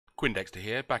Quindexter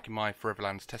here, back in my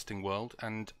Foreverlands testing world,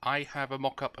 and I have a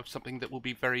mock-up of something that will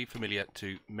be very familiar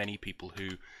to many people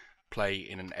who play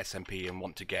in an SMP and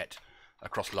want to get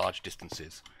across large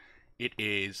distances. It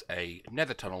is a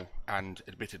nether tunnel, and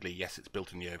admittedly, yes, it's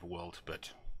built in the overworld,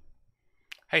 but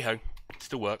hey-ho, it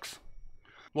still works.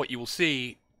 What you will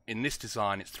see in this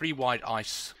design, it's 3 wide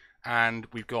ice, and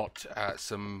we've got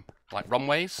some like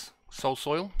runways, soul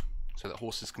soil, so that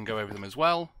horses can go over them as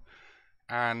well,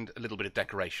 and a little bit of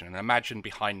decoration. And imagine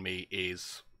behind me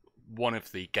is one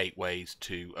of the gateways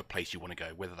to a place you want to go,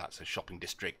 whether that's a shopping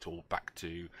district or back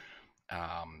to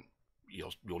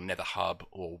your nether hub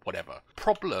or whatever.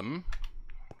 Problem,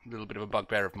 a little bit of a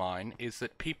bugbear of mine, is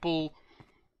that people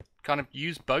kind of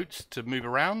use boats to move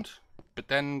around, but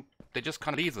then they just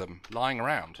kind of leave them lying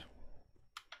around.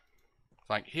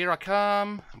 Like, here I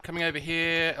come, I'm coming over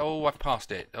here, oh, I've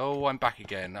passed it, oh, I'm back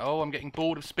again, oh, I'm getting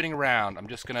bored of spinning around, I'm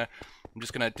just gonna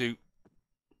do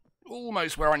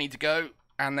almost where I need to go,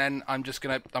 and then I'm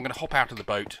gonna hop out of the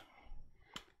boat,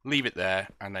 leave it there,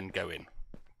 and then go in.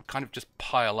 Kind of just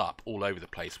pile up all over the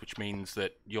place, which means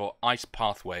that your ice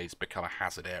pathways become a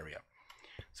hazard area.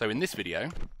 So in this video,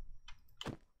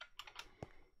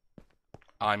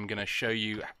 I'm gonna show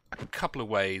you a couple of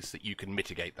ways that you can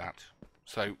mitigate that.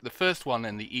 So the first one,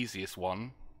 and the easiest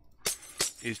one,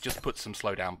 is just put some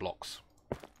slowdown blocks.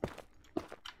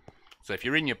 So if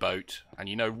you're in your boat and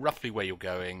you know roughly where you're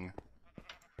going,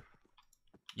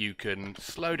 you can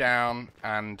slow down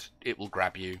and it will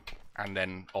grab you, and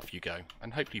then off you go,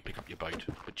 and hopefully you pick up your boat,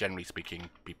 but generally speaking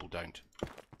people don't.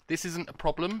 This isn't a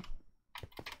problem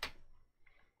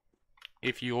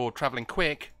if you're traveling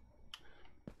quick.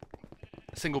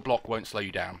 A single block won't slow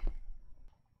you down.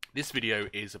 This video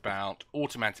is about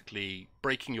automatically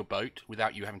breaking your boat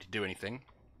without you having to do anything,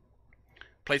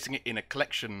 placing it in a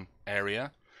collection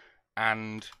area,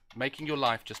 and making your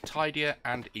life just tidier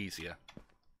and easier.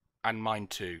 And mine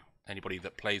too. Anybody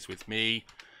that plays with me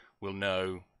will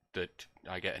know that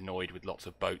I get annoyed with lots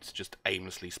of boats just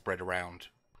aimlessly spread around.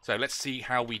 So let's see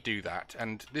how we do that,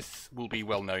 and this will be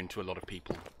well known to a lot of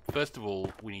people. First of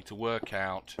all, we need to work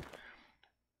out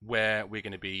where we're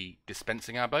going to be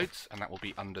dispensing our boats, and that will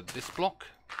be under this block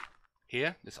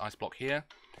here, this ice block here,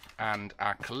 and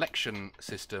our collection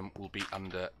system will be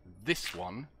under this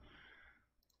one.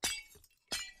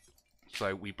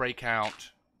 So we break out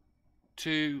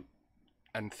 2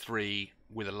 and 3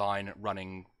 with a line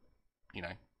running, you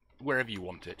know, wherever you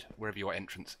want it, wherever your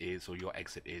entrance is or your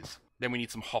exit is. Then we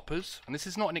need some hoppers, and this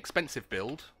is not an expensive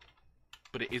build,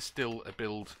 but it is still a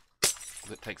build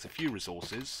that takes a few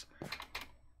resources.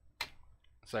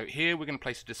 So here we're going to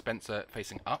place a dispenser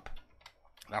facing up.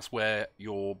 That's where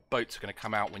your boats are going to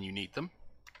come out when you need them.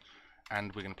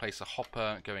 And we're going to place a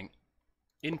hopper going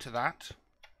into that.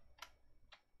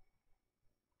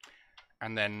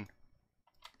 And then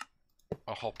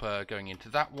a hopper going into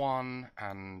that one,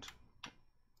 and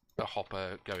a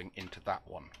hopper going into that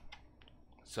one.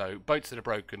 So boats that are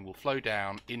broken will flow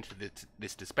down into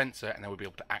this dispenser, and then we'll be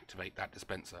able to activate that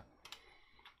dispenser.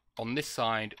 On this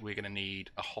side, we're going to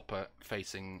need a hopper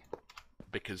facing,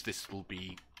 because this will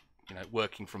be, you know,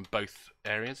 working from both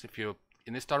areas. If you're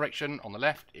in this direction on the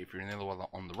left, if you're in the other one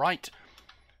on the right,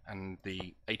 and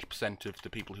the 80% of the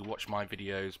people who watch my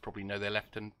videos probably know their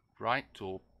left and right,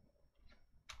 or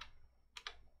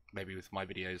maybe with my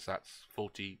videos that's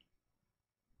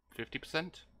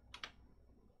 40-50%.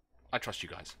 I trust you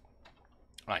guys.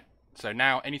 Right, so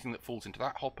now anything that falls into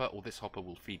that hopper or this hopper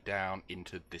will feed down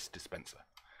into this dispenser.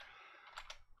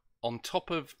 On top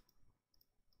of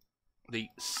the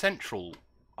central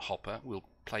hopper, we'll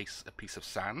place a piece of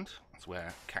sand. That's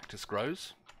where cactus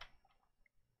grows.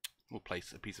 We'll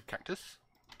place a piece of cactus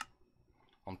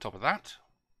on top of that.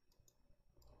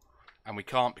 And we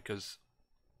can't, because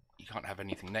you can't have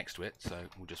anything next to it, so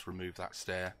we'll just remove that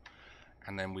stair.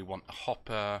 And then we want a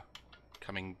hopper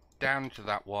coming down into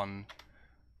that one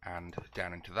and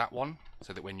down into that one,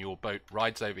 so that when your boat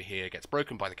rides over here, gets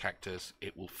broken by the cactus,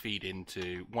 it will feed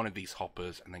into one of these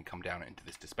hoppers and then come down into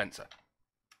this dispenser.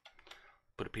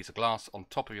 Put a piece of glass on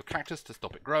top of your cactus to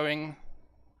stop it growing,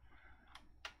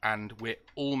 and we're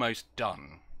almost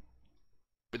done.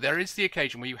 But there is the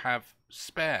occasion where you have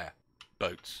spare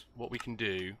boats. What we can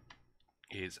do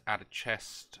is add a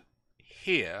chest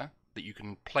here that you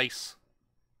can place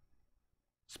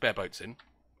spare boats in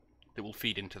that will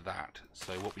feed into that.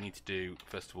 So what we need to do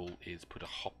first of all is put a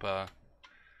hopper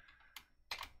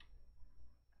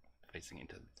facing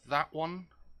into that one,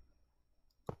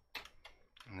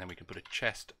 and then we can put a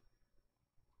chest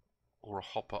or a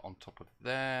hopper on top of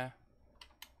there,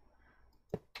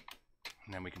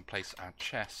 and then we can place our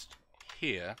chest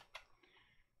here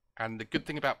And the good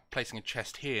thing about placing a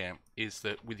chest here is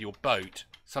that with your boat,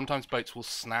 sometimes boats will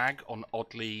snag on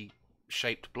oddly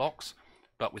shaped blocks,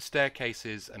 but with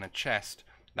staircases and a chest,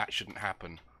 that shouldn't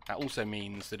happen. That also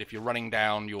means that if you're running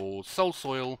down your soul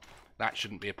soil, that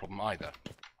shouldn't be a problem either.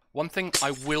 One thing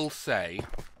I will say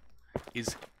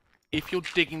is if you're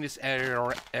digging this area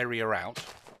out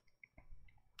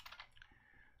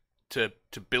to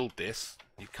build this,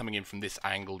 you're coming in from this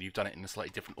angle, you've done it in a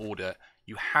slightly different order,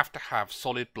 you have to have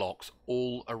solid blocks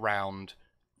all around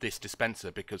this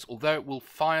dispenser, because although it will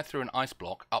fire through an ice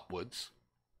block upwards,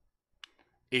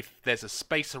 if there's a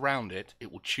space around it,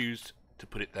 it will choose to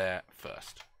put it there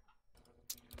first.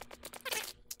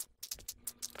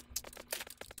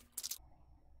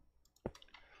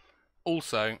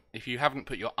 Also, if you haven't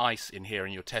put your ice in here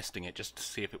and you're testing it just to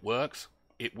see if it works,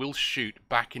 it will shoot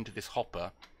back into this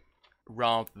hopper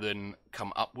rather than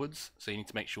come upwards, so you need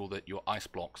to make sure that your ice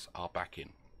blocks are back in.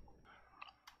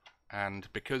 And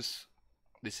because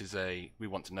this is we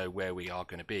want to know where we are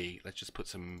going to be, let's just put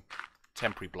some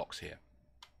temporary blocks here.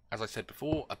 As I said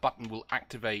before, a button will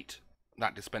activate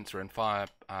that dispenser and fire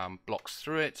blocks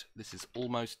through it. This is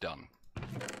almost done.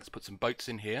 Let's put some boats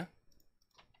in here.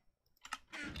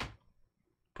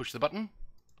 Push the button.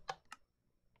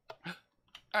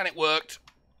 And it worked.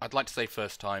 I'd like to say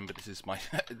first time, but this is my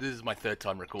this is my third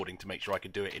time recording to make sure I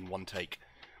could do it in one take.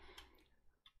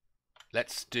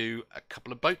 Let's do a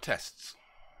couple of boat tests.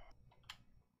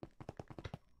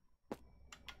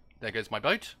 There goes my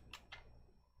boat.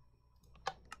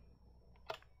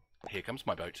 Here comes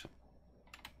my boat.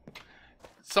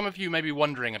 Some of you may be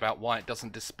wondering about why it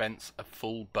doesn't dispense a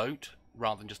full boat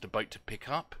rather than just a boat to pick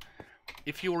up.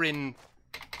 If you're in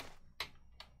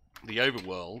the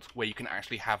overworld where you can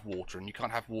actually have water, and you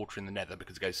can't have water in the nether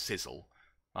because it goes sizzle,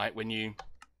 right? When you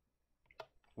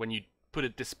put a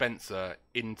dispenser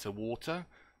into water,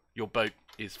 your boat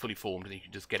is fully formed and you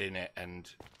can just get in it and,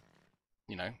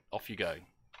 you know, off you go.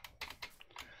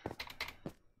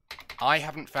 I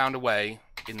haven't found a way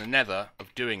in the nether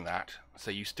of doing that, so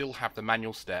you still have the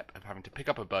manual step of having to pick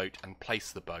up a boat and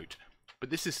place the boat. But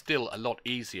this is still a lot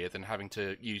easier than having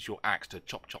to use your axe to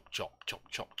chop, chop, chop, chop,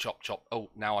 chop, chop, chop. Oh,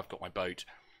 now I've got my boat,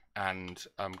 and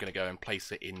I'm going to go and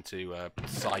place it into a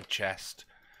side chest,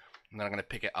 and then I'm going to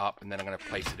pick it up, and then I'm going to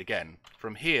place it again.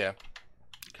 From here,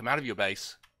 come out of your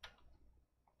base.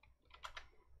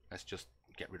 Let's just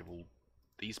get rid of all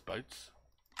these boats.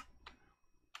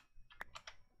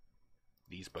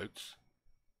 These boats.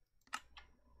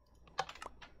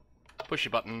 Push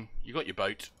your button, you got your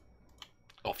boat.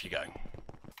 Off you go.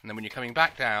 And then when you're coming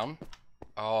back down,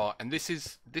 and this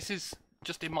is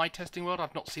just in my testing world,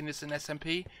 I've not seen this in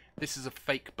SMP. This is a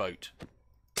fake boat.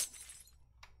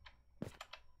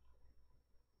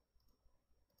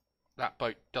 That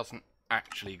boat doesn't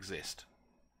actually exist.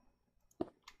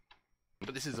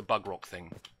 But this is a bug rock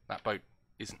thing. That boat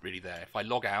isn't really there. If I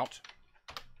log out,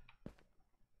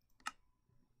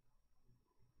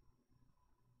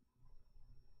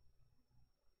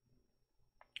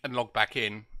 and log back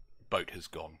in, boat has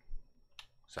gone.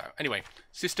 So anyway,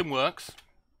 system works.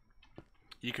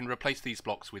 You can replace these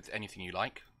blocks with anything you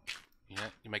like. Yeah,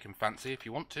 you make them fancy if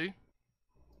you want to.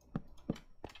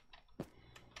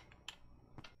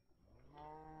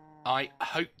 I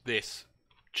hope this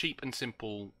cheap and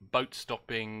simple boat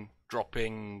stopping,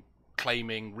 dropping,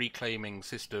 claiming, reclaiming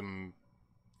system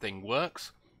thing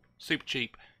works. Super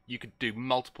cheap. You could do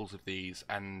multiples of these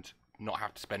and not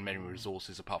have to spend many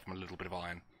resources apart from a little bit of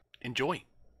iron. Enjoy.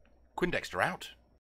 Quindexter out.